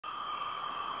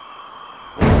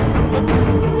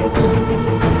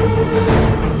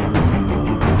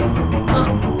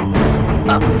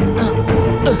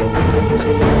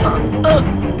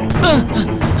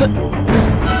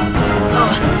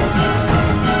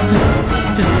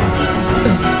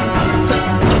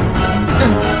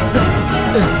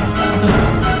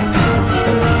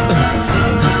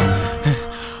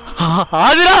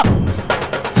ஆதிரா,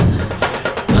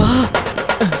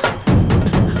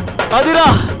 ஆதிரா,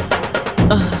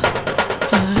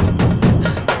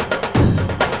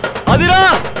 ஆதிரா.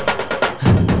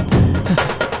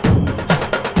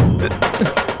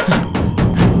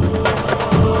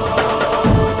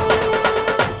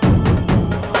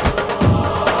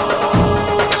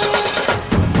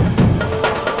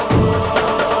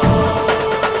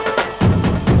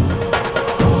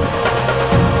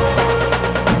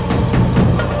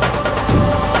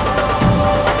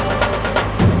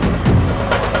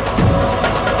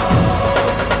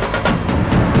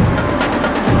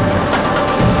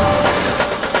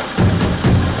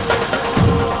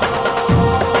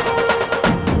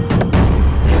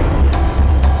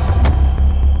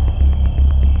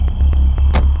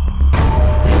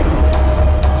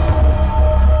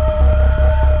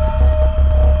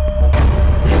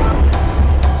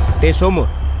 டேய் சோமு,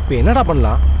 இப்போ என்னடா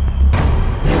பண்ணலாம்?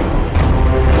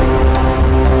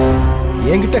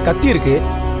 என்கிட்ட கத்தி இருக்கு.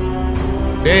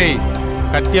 டேய்,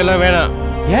 கத்தியெல்லாம் வேணாம்.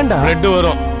 ஏன்டா? ரெட்டு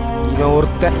வரும். இவன்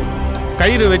ஒருத்தன்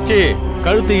கயிறு வச்சு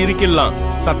கழுத்து இறுக்கிடலாம்,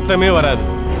 சத்தமே வராது.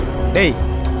 டேய்,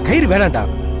 கயிறு வேணாண்டா,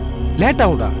 லேட்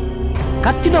ஆகும்டா.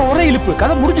 கத்தினா ஒரே இழுப்பு,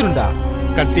 கதை முடிஞ்சிரும்டா.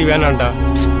 கத்தி வேணாண்டா.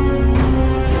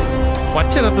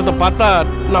 பச்சை ரத்தத்தை பார்த்தா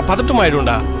நான் பதட்டம்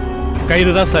ஆயிடும்டா.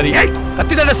 கயிறு தான் சரி.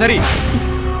 கத்தி தானே சரி.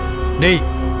 டேய்,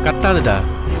 கத்தாதுடா.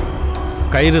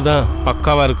 கயிறு தான்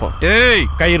பக்காவா இருக்கும். டேய்,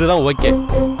 கயிறு தான் ஓகே.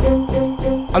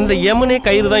 அந்த யமனே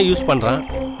கயிறு தான் யூஸ் பண்றான்.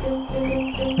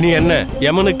 நீ என்ன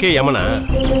யமனுக்கே யமனா?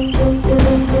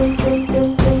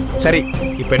 சரி,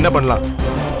 இப்போ என்ன பண்ணலாம்?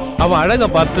 அவன் அழக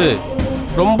பார்த்து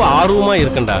ரொம்ப ஆர்வமா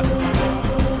இருக்கண்டா.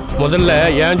 முதல்ல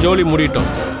என் ஜோலி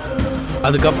முடியட்டும்.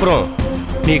 அதுக்கப்புறம்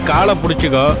நீ காலை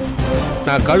பிடிச்சிக்கோ,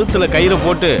 நான் கழுத்துல கயிறை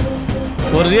போட்டு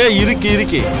ஒரே இறுக்கி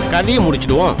இறுக்கி கதையை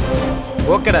முடிச்சிடுவோம்.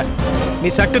 ஓகேடா, நீ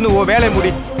சட்டுன்னு ஓ வேலையை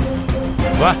முடி.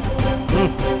 வா.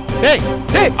 டேய்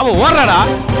டேய், அவன் ஓடுறாடா.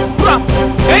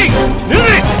 டேய்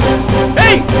நில்லு.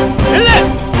 டேய் நில்லு.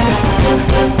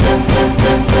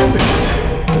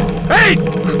 டேய்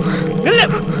நில்லு.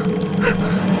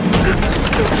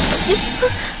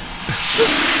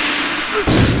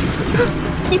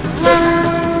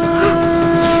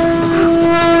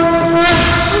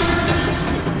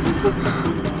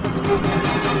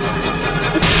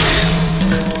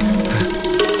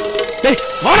 டேய்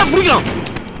வாடா புடிக்கலாம்.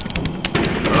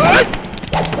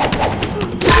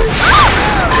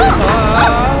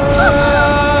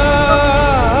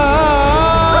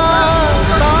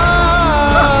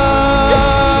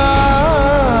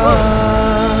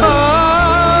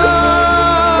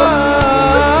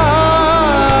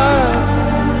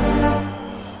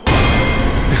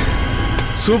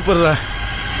 சூப்பர்ரா.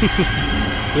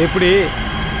 எப்படி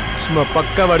சும்மா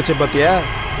பக்காவா அடிச்ச பாத்தியா?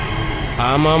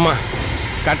 ஆமா ஆமா,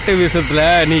 கட்டை விஷயத்துல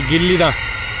நீ கில்லி தான்.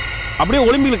 அப்படியே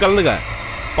ஒலிம்பிக்ல கலந்துக்க,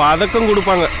 பதக்கம்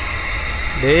கொடுப்பாங்க.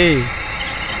 டேய்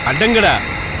அடங்கடா,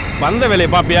 வந்த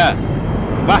வேலையை பாப்பியா?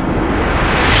 வா.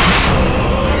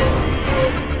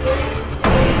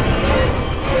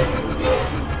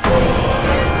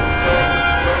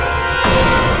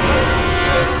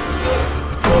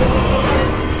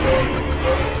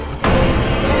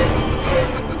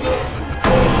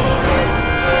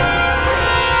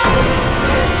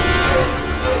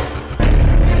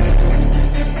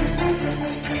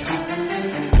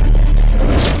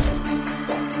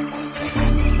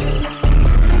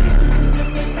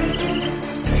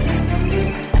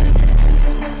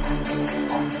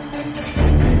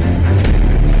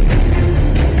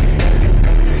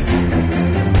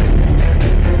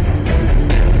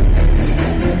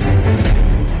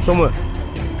 சோமு,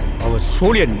 அவ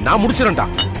சோழிய நான் முடிச்சிடறேன்டா.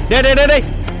 டேய் டேய் டேய்,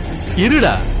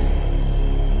 இருடா.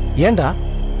 ஏன்டா?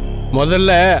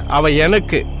 முதல்ல அவ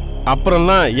எனக்கு, அப்புறம்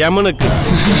தான் யமனுக்கு.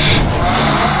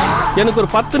 எனக்கு ஒரு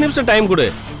 10 நிமிஷம் டைம் கொடு.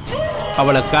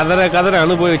 அவளை கதற கதற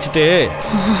அனுபவிச்சுட்டு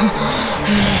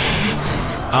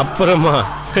அப்புறமா.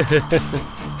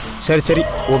 சரி சரி,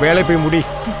 உன் வேலை போய் முடி.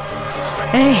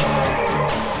 ஏய்,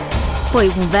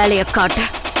 போய் உன் வேலையை காட்டு.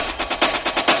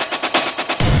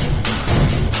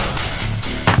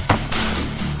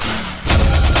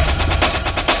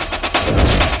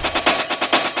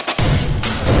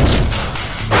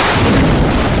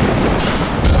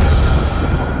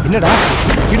 என்னடா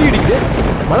இடி இடிக்குது?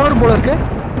 மழை வரும் போல இருக்கு.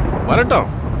 வரட்டும்.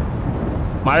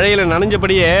 மழையில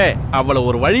நனைஞ்சபடியே அவளை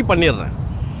ஒரு வழி பண்ணிடுறேன்.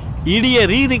 இடிய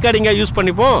ரீரிகார்டிங்கா யூஸ்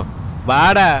பண்ணிப்போம்.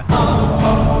 வாடா.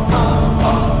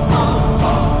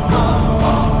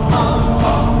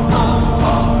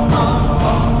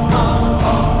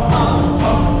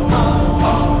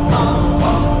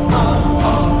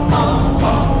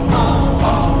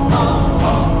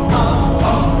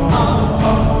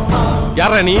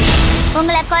 யாரா நீ?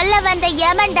 உங்களை கொல்ல வந்த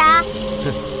யமன்டா.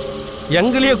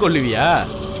 எங்களையே கொல்லுவியா?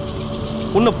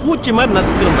 உன்னை பூச்சி மாதிரி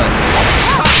நசுக்கிறேன் பாரு.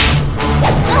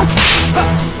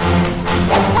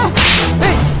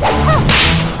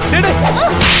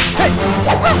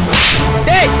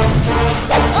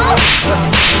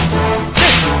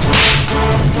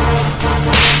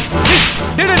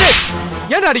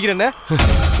 ஏன் அடிக்கிறேன்னு?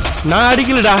 நான்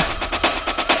அடிக்கலடா.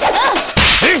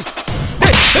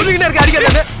 சொல்லிக்கிட்டே இருக்க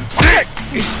அடிக்கிறேன்னு.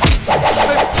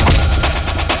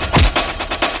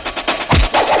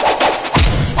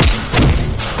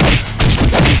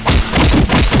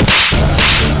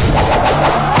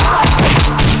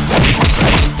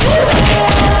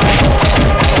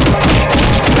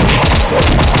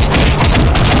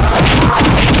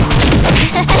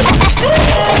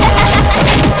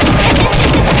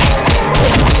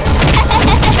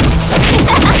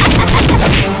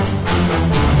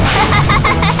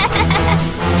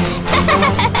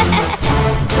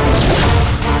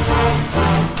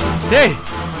 டேய்,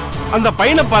 அந்த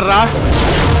பையனை பாடுறா.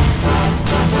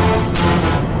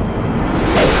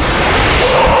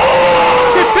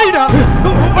 இங்கே போயிடா.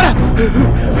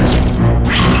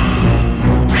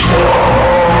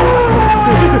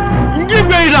 இங்கே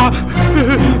போயிடா.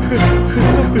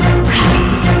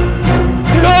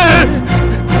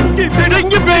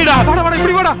 வாடா வாடா,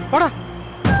 இப்படி வாடா வாடா.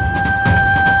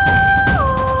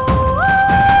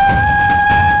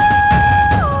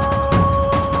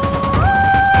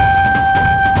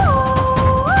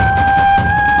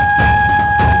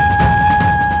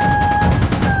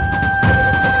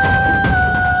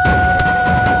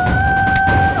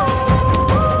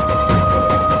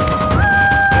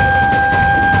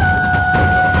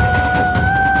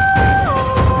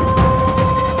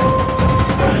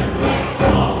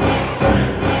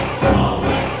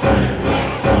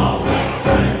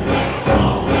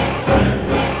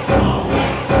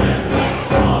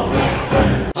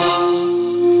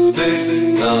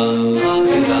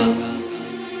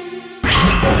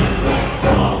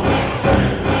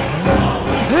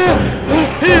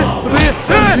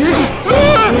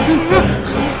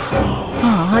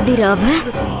 ஆதிராவை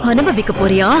அனுபவிக்க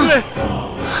போறியா?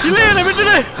 இல்ல, என்ன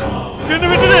விட்டுடு, என்ன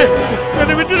விட்டுடு,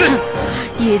 என்ன விட்டுடு.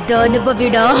 இத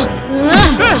அனுபவிடா.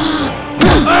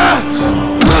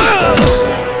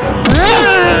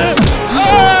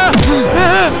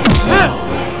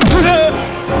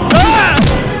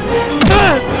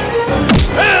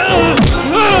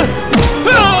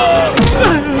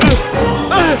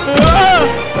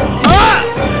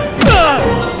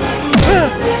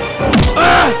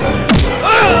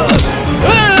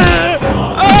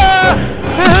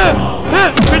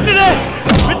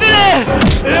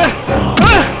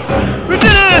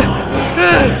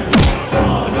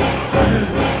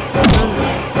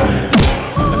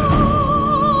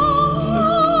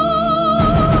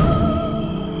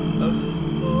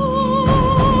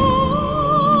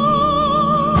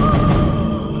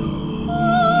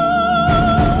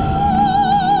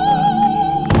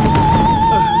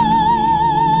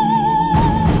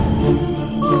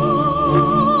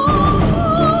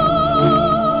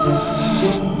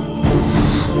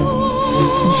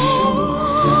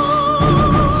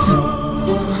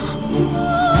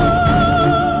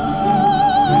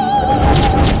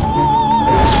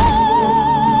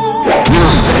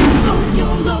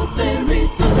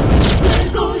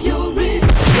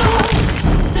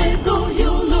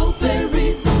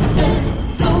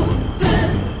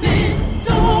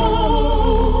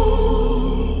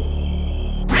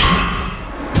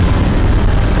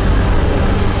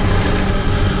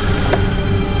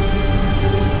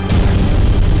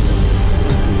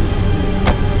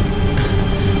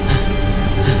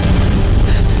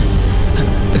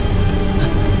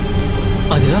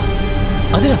 Aadhira,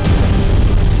 Aadhira,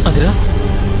 Aadhira,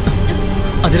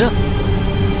 Aadhira,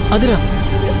 Aadhira,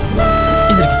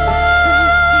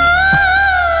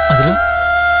 Aadhira.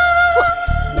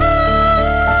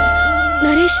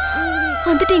 Naresh,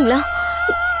 வந்துட்டீங்களா?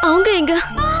 அவங்க எங்க?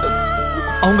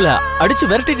 அவங்கள அடிச்சு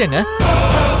விரட்டிட்டேங்க.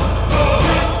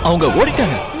 அவங்க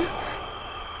ஓடிட்டாங்க.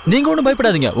 நீங்க ஒண்ணும்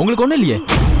பயப்படாதீங்க, உங்களுக்கு ஒண்ணும் இல்லையே.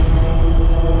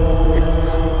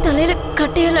 தலையில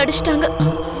கட்டையால் அடிச்சிட்டாங்க.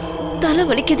 தலை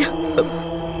வலிக்குது.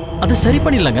 அது சரி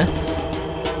பண்ணிடலாங்க.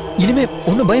 இனிமே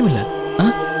ஒன்றும் பயம் இல்லை.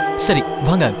 சரி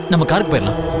வாங்க, நம்ம காருக்கு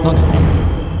போயிடலாம். வாங்க.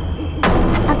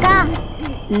 அக்கா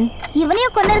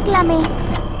இவனையும் கொண்டு இருக்கலாமே.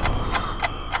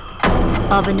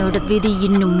 அவனோட விதி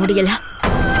இன்னும் முடியல.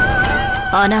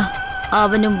 ஆனா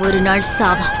அவனும் ஒரு நாள்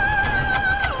சாவான்.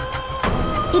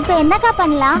 இப்ப என்னக்கா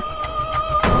பண்ணலாம்?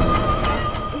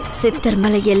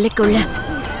 சித்தர்மலை எல்லைக்குள்ள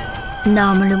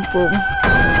நாமளும் போவோம்.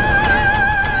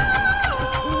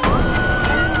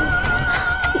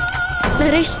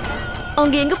 நரேஷ்,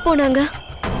 அவங்க எங்க போனாங்க?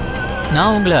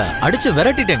 நான் உங்களை அடிச்சு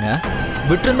விரட்டிட்டேங்க.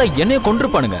 விட்டுருந்தா என்னைய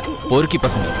கொண்டிருப்பானுங்க பொறுக்கி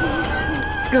பசங்க.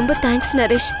 ரொம்ப தேங்க்ஸ்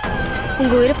நரேஷ்.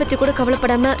 உங்க உயிரை பத்தி கூட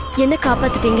கவலைப்படாம என்ன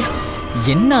காப்பாத்திட்டீங்க.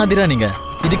 என்ன ஆதிரா நீங்க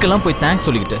இதுக்கெல்லாம் போய் தேங்க்ஸ்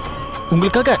சொல்லிக்கிட்டு?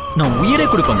 உங்களுக்காக நான் உயிரே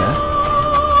கொடுப்பேங்க.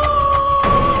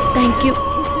 தேங்க்யூ.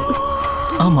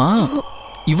 ஆமா,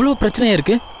 இவ்வளவு பிரச்சனையா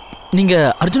இருக்கு. நீங்க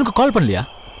அர்ஜுனுக்கு கால் பண்ணலையா?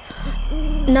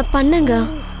 நான் பண்ணங்க,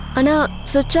 ஆனா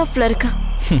சுவிட்ச் ஆஃப்ல இருக்க.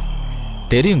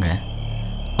 தெரியுங்க,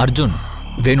 அர்ஜுன்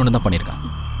வேணும்னு தான் பண்ணிருக்கான்.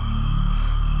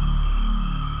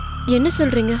 என்ன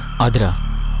சொல்றீங்க? ஆதிரா,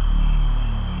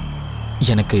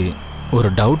 எனக்கு ஒரு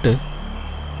டவுட்டு.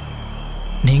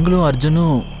 நீங்களும்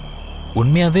அர்ஜுனும்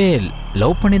உண்மையாவே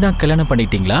லவ் பண்ணி தான் கல்யாணம்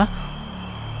பண்ணிட்டீங்களா?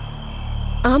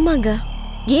 ஆமாங்க.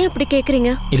 ஏன் அப்படி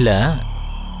கேக்குறீங்க? இல்ல,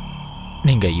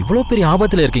 நீங்க இவ்வளோ பெரிய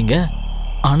ஆபத்துல இருக்கீங்க,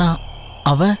 ஆனா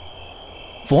அவன்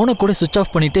போனை கூட சுவிட்ச்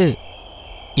ஆஃப் பண்ணிட்டு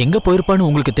எங்க போயிருப்பான்னு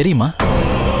உங்களுக்கு தெரியுமா?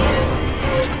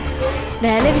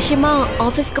 வேலை விஷயமா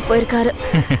ஆபீஸ்க்கு போயிருக்காரு.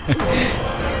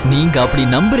 நீங்க அப்படி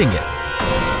நம்புறீங்க,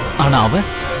 ஆனா அவன்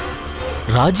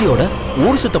ராஜியோட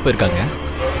ஊர் சுத்த போயிருக்காங்க.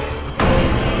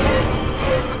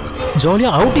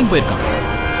 ஜாலியா அவுட்டிங் போயிருக்கான்.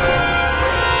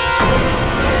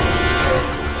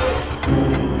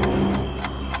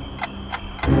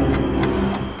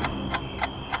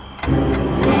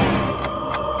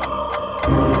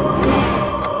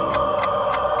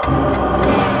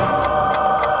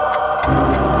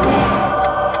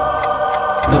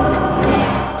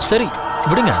 சரி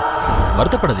விடுங்க,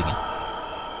 வருத்தப்படாதீங்க.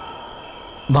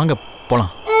 வாங்க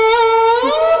போலாம்.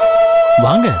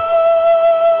 வாங்க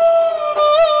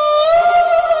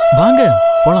வாங்க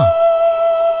போலாம்.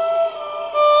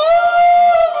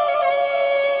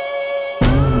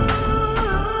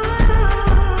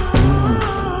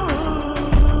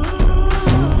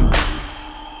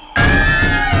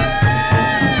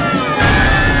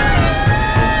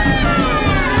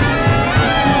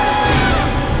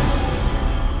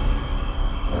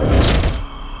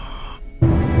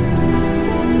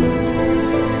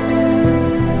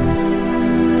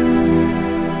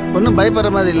 ஒன்றும் பயப்படுற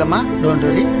மாதிரி இல்லைம்மா, டோன்ட்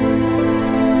வரி.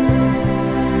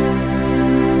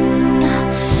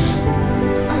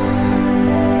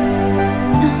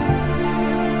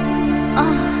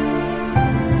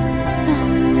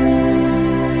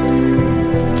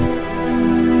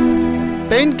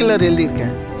 பெயின் கில்லர்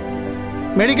எழுதியிருக்கேன்,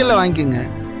 மெடிக்கலில் வாங்கிக்கோங்க.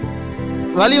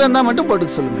 வலி வந்தால் மட்டும்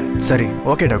போட்டுக்க சொல்லுங்கள். சரி,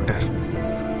 ஓகே டாக்டர்.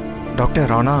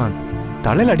 டாக்டர், ஆனால்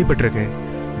தலையில் அடிபட்டிருக்கு.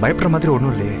 பயப்படுற மாதிரி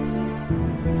ஒன்றும் இல்லையே?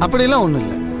 அப்படிலாம் ஒன்றும்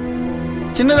இல்லை,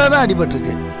 சின்னதாக தான்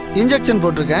அடிபட்டிருக்கு. இன்ஜெக்ஷன்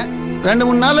போட்டிருக்கேன்,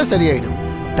 2-3 நாளில் சரியாயிடும்.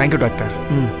 Thank you doctor.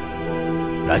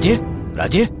 ராஜே,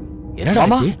 ராஜே, என்னடா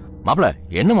ஆச்சு? மாப்பிள,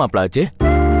 என்ன மாப்பிள ஆச்சு?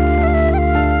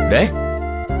 டே,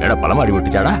 என்னடா பழமா அடி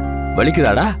விட்டுச்சாடா?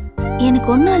 வலிக்குதாடா? எனக்கு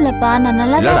ஒண்ணும் இல்லப்பா, நான்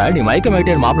நல்லா இல்லடா, நீ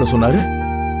மயக்கமாயிட்டேன்னு மாப்பிள சொன்னாரு.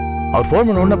 அவர் ஃபோன்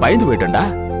பண்ண உடனே பயந்து போயிட்டேன்டா.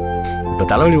 இப்ப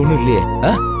தலைவலி ஒன்றும் இல்லையே?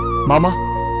 மாமா,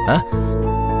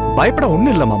 பயப்பட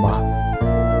ஒன்றும் இல்லை மாமா.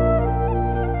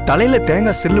 தலையில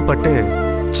தேங்காய் சில்லு பட்டு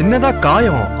சின்னதா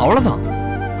காயம், அவ்வளவுதான்.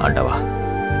 ஆண்டவா,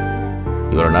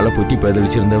 இவ்வளவு நாள புத்தி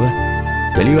பதிலிச்சிருந்தவ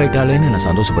தெளிவாயிட்டாலேன்னு நான்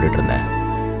சந்தோஷப்பட்டு இருந்தேன்.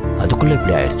 அதுக்குள்ள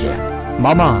இப்படி ஆயிடுச்சு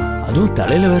மாமா. அதுவும்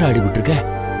தலையில வேற அடிபட்டிருக்க.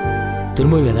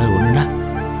 திரும்ப ஏதாவது ஒண்ணுன்னா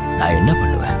நான் என்ன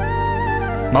பண்ணுவேன்?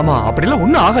 மாமா, அப்படிலாம்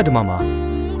ஒன்றும் ஆகாது மாமா.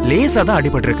 லேசா தான்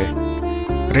அடிபட்டிருக்கு,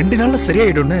 2 நாள்ல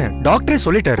சரியாயிடும்னு டாக்டரே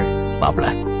சொல்லிட்டாரு. மாப்பிள,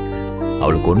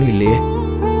 அவளுக்கு ஒண்ணும் இல்லையே?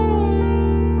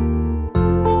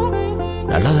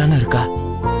 நல்லா தானே இருக்கா?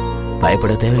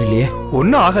 பயப்பட தேவையில்லையே?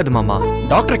 ஒன்றும் ஆகாது மாமா,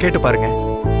 டாக்டரை கேட்டு பாருங்க.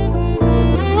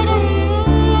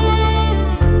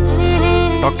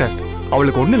 டாக்டர்,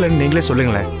 அவளுக்கு ஒன்றும் இல்லைன்னு நீங்களே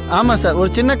சொல்லுங்களேன். ஆமாம் சார், ஒரு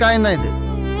சின்ன காயம் தான் இது.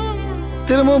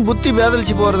 திரும்பவும் புத்தி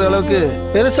பேதலிச்சு போகிறது அளவுக்கு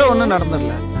பெருசாக ஒன்றும்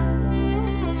நடந்துடல.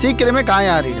 சீக்கிரமே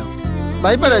காயம் ஆறிடும்,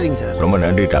 பயப்படாதீங்க சார். ரொம்ப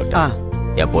நன்றி டாக்டர்.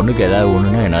 என் பொண்ணுக்கு ஏதாவது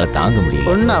ஒண்ணுன்னா என்னால் தாங்க முடியல.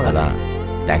 ஒன்றும் அதான்.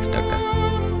 Thanks doctor.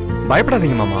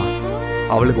 பயப்படாதீங்க மாமா,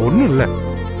 அவளுக்கு ஒன்றும் இல்லை.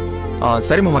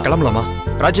 சரி மாமா, கிளம்பலாமா?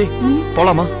 ராஜி,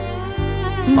 போலாமா?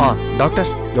 டாக்டர்,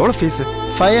 எவ்வளோ ஃபீஸு?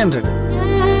 500.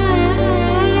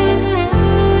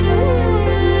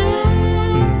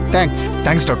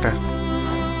 Thanks doctor.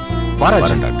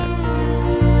 பாராஜி டாக்டர்.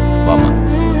 வாமா.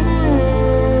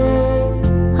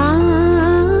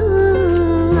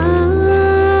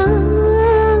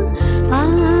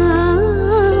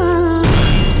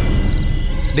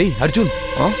 டேய் அர்ஜுன்,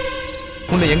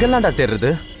 உன்னை எங்கெல்லாம்டா தேடுறது?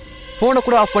 போனை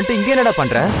கூட ஆஃப் பண்ணிட்டு இங்கே என்னடா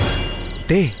பண்ற?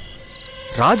 டேய்,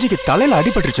 ராஜிக்கு தலையில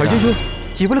அடிபட்டுருச்சு. ஐயோ,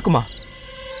 இவளுக்குமா?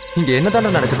 இங்க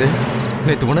என்னதானே நடக்குது?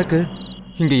 நேத்து உனக்கு,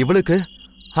 இங்க இவளுக்கு,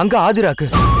 அங்க ஆதிராக்கு,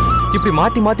 இப்படி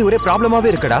மாத்தி மாத்தி ஒரே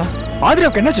ப்ராப்ளமாவே இருக்கடா.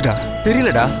 ஆதிராக்கு என்னாச்சுடா?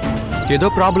 தெரியலடா, ஏதோ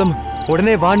ப்ராப்ளம்.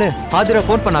 உடனே வான்னு ஆதிரா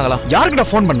ஃபோன் பண்ணாங்களா? யாருக்கிட்ட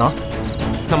ஃபோன் பண்ணா?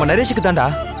 நம்ம நரேஷுக்கு தான்டா.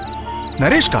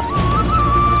 நரேஷ்கா?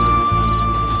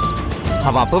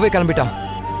 அவன் அப்பவே கிளம்பிட்டான்.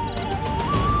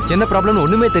 என்ன ப்ராப்ளம்னு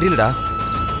ஒண்ணுமே தெரியலடா.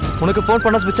 உனக்கு ஃபோன்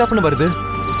பண்ணா ஸ்விட்ச் ஆஃப்னு வருது.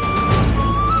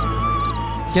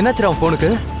 என்னாச்சுடா அவன் ஃபோனுக்கு?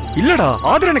 இல்லடா,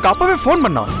 ஆதிரா எனக்கு அப்பவே ஃபோன்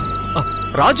பண்ணா.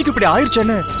 ராஜுக்கு இப்படி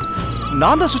ஆயிருச்சேன்னு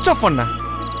நான் தான் சுவிட்ச் ஆஃப் பண்ணேன்.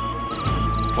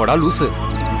 போடா லூசு.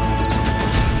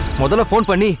 முதல்ல ஃபோன்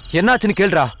பண்ணி என்னாச்சுன்னு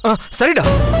கேளுடா. சரிடா.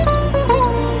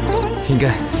 இங்க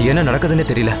என்ன நடக்குதுன்னே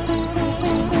தெரியல.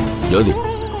 ஜோதி,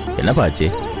 என்னப்பா ஆச்சு?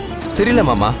 தெரியல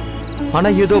மாமா. ஆனா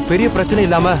ஏதோ பெரிய பிரச்சனை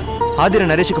இல்லாம ஆதிரா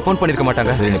நரேஷுக்கு ஃபோன் பண்ணிருக்க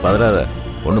மாட்டாங்க. சரி, நீ பதறாத.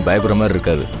 ஒன்றும் பயப்படுற மாதிரி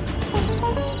இருக்காது.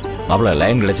 மாப்பிள்ள,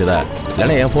 லைன் கிடைச்சதா?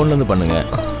 இல்லைன்னா என் ஃபோன்ல இருந்து பண்ணுங்க.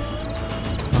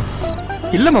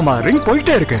 இல்ல மாமா, ரிங்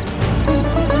போயிட்டே இருக்கு.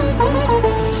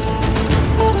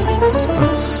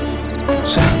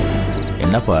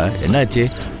 என்னப்பா, என்னாச்சு?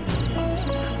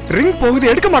 ரிங் போகுது,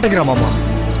 எடுக்க மாட்டேங்கிறா மாமா.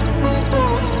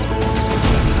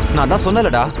 நான் தான்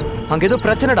சொன்னலடா, அங்க ஏதோ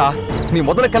பிரச்சனைடா. நீ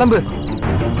முதல்ல கிளம்பு.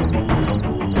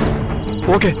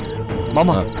 ஓகே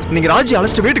மாமா, நீங்க ராஜி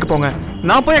அழைச்சிட்டு வீட்டுக்கு போங்க.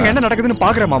 நான் போய் அங்க என்ன நடக்குதுன்னு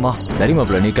பாக்குறேன் மாமா. சரி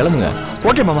மாப்பிள்ள, நீ கிளம்புங்க.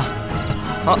 ஓகே மாமா.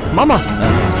 மாமா,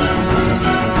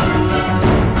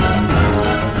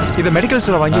 இத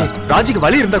மெடிக்கல்ஸ்ல வாங்கி ராஜிக்கு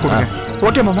வலி இருந்தா கொடுங்க.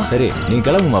 ஓகே மாமா. சரி, நீ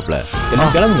கிளம்பு மாப்பிள்ள.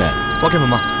 எல்லாம் கிளம்புங்க. ஓகே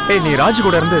மாமா. ஏய், நீ ராஜி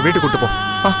கூட இருந்து வீட்டுக்கு கூட்டு போ.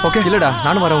 ஓகே. இல்லடா,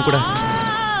 நானும் வரேன் கூட.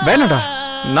 வேணாடா,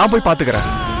 நான் போய் பாத்துக்கிறேன்.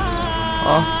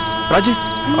 ராஜி,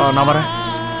 நான் வரேன்.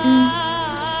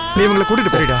 நீ இவங்களை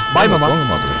கூட்டிட்டு சரிடா. பாய் மாமா. போங்க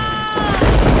மாப்பிள்ள.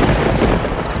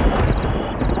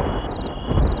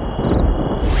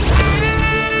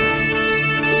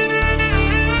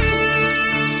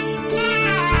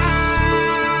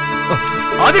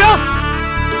 ஆதிரா,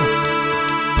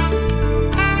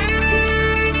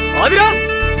 ஆதிரா,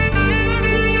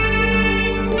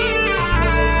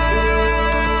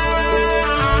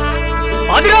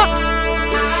 ஆதிரா,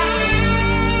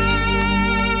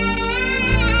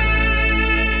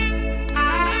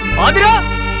 ஆதிரா,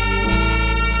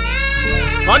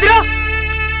 ஆதிரா.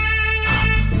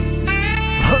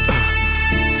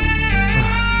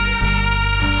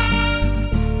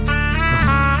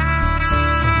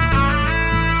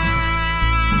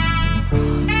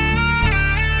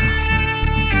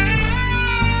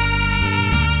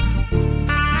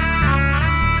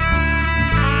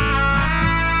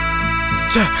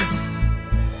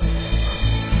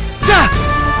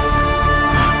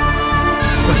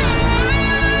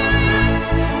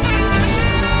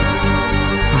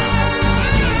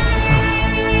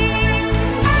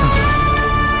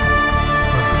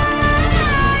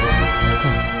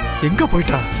 எங்க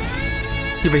போயிட்டா?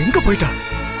 இவ எங்க போயிட்டா?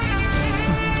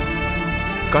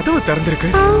 கதவு திறந்திருக்கு,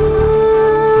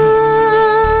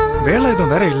 வேலை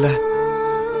எதுவும் வேற இல்ல.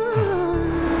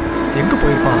 எங்க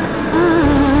போயிருப்பா?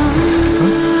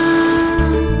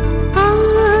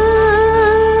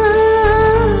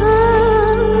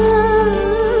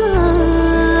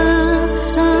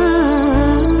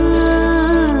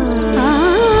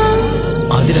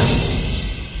 ஆதிரா,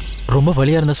 ரொம்ப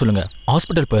வலியா இருந்தா சொல்லுங்க,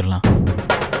 ஹாஸ்பிட்டல் போயிடலாம்.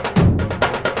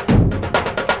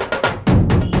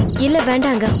 இல்ல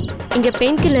வேண்டாங்க, இங்க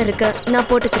பெயின் கில்லர் இருக்கு, நான்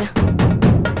போட்டுக்கிறேன்.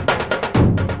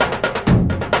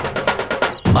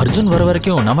 அர்ஜுன் வர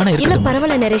வரைக்கும் நம்ம இல்ல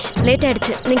பரவாயில்ல நரேஷ், லேட்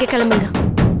ஆயிடுச்சு, நீங்க கிளம்புங்க.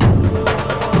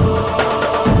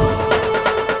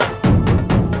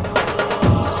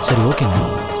 சரி ஓகேங்க,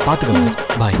 பாத்துக்கோங்க.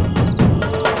 பாய்.